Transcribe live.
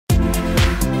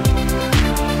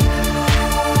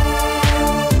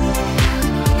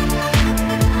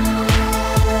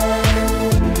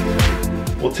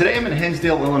Today I'm in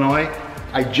Hinsdale, Illinois.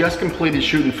 I just completed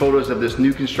shooting photos of this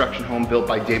new construction home built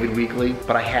by David Weekley,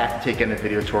 but I have to take in a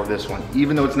video tour of this one.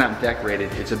 Even though it's not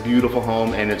decorated, it's a beautiful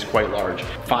home and it's quite large.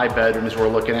 5 bedrooms we're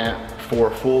looking at,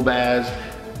 4 full baths,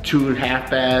 2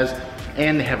 half baths,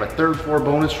 and they have a 3rd floor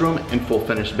bonus room and full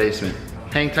finished basement.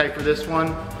 Hang tight for this one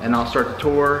and I'll start the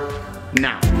tour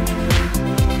now.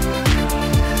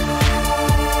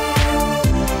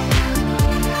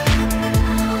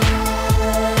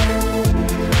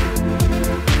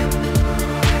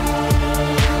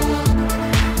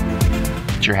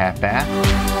 Your half bath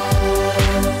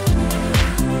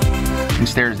and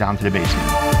stairs down to the basement.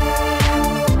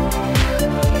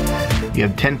 You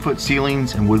have 10-foot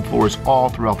ceilings and wood floors all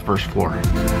throughout the first floor.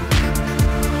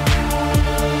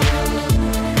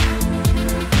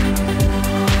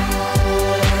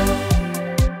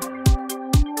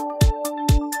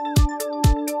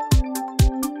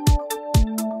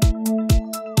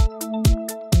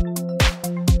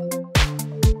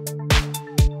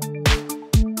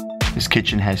 This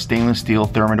kitchen has stainless steel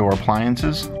Thermador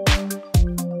appliances.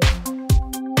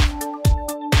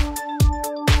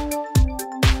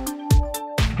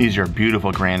 These are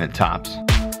beautiful granite tops.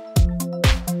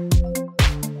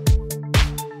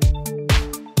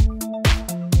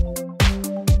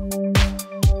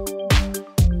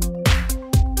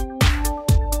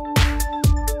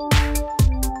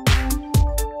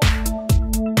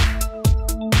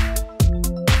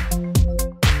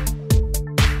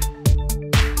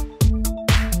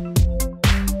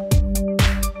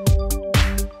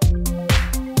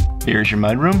 Here's your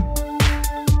mudroom.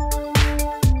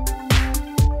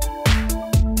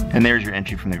 And there's your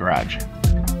entry from the garage.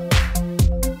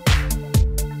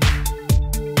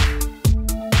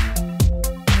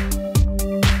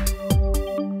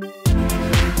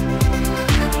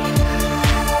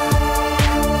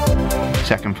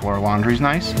 Second floor laundry is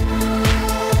nice.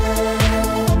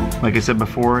 Like I said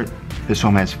before, this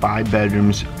home has 5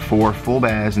 bedrooms, 4 full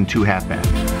baths, and 2 half baths.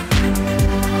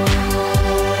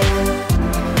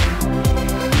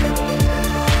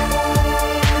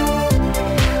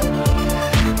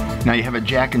 Now you have a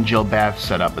Jack and Jill bath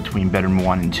set up between bedroom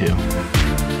 1 and 2.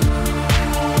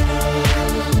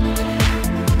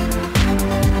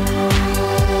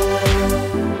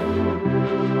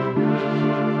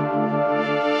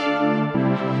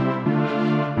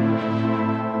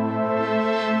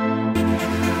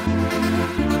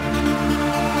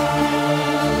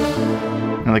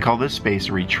 Now they call this space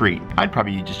a retreat. I'd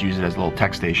probably just use it as a little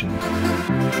tech station.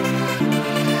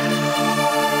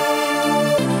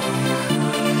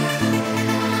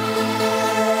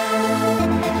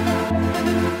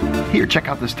 Here, check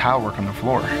out this tile work on the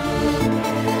floor.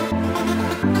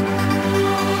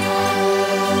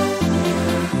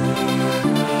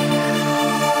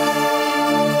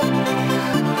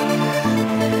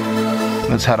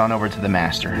 Let's head on over to the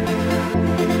master.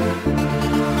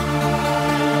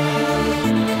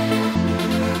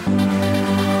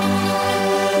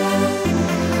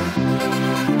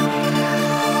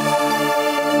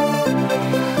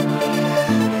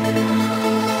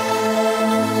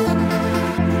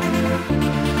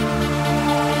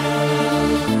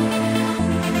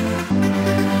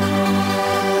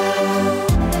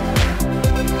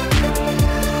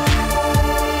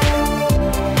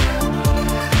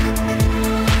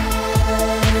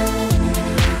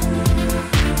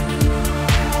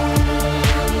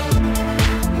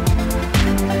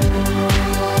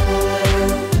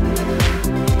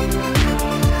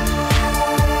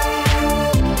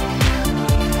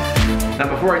 Now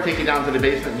before I take you down to the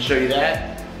basement and show you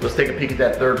that, let's take a peek at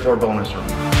that 3rd floor bonus room.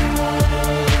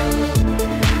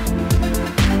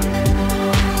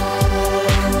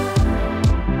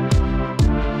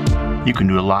 You can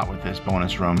do a lot with this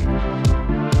bonus room.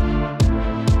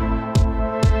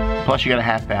 Plus you got a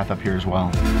half bath up here as well.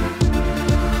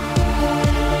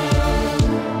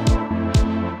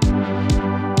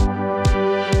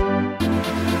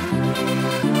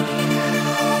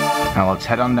 Now let's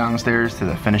head on downstairs to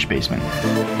the finished basement.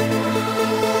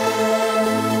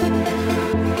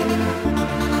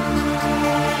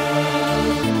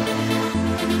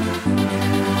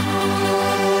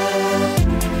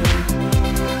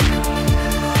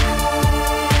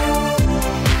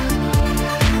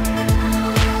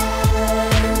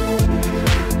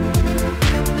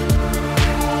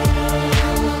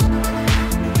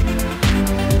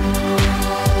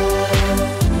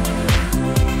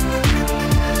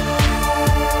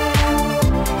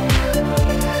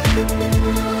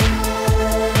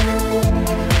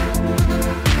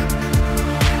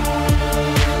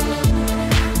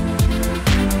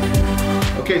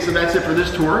 so that's it for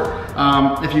this tour.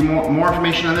 If you want more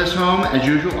information on this home, as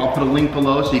usual, I'll put a link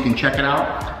below so you can check it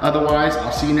out. Otherwise,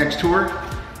 I'll see you next tour.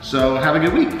 So have a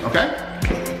good week, okay?